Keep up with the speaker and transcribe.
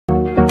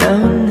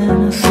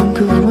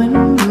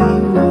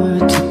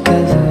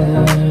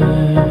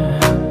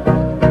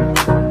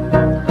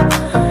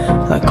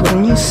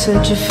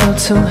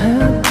so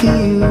happy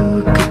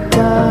you could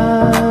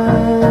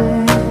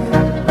die.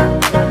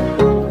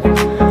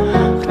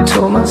 I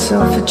told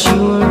myself that you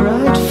were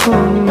right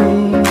for me,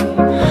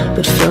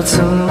 but felt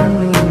so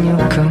lonely in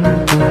your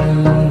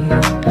company.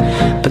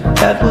 But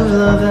that was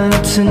love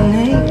and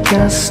tonight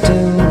I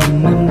still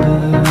remember.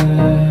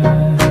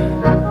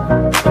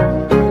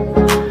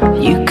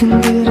 You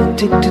can get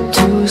addicted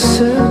to a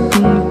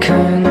certain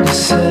kind of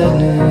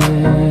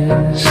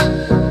sadness,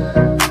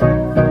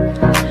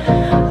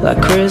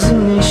 like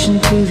resignation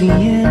to the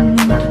end,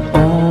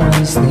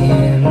 always the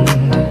end.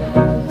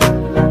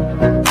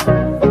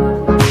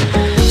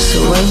 So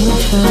when we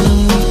found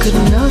we could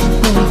not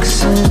make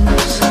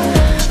sense,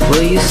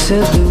 well, you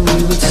said that we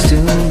would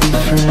still be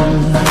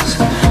friends,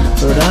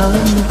 but I'll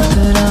admit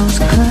that I was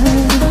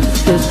glad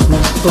it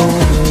was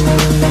over.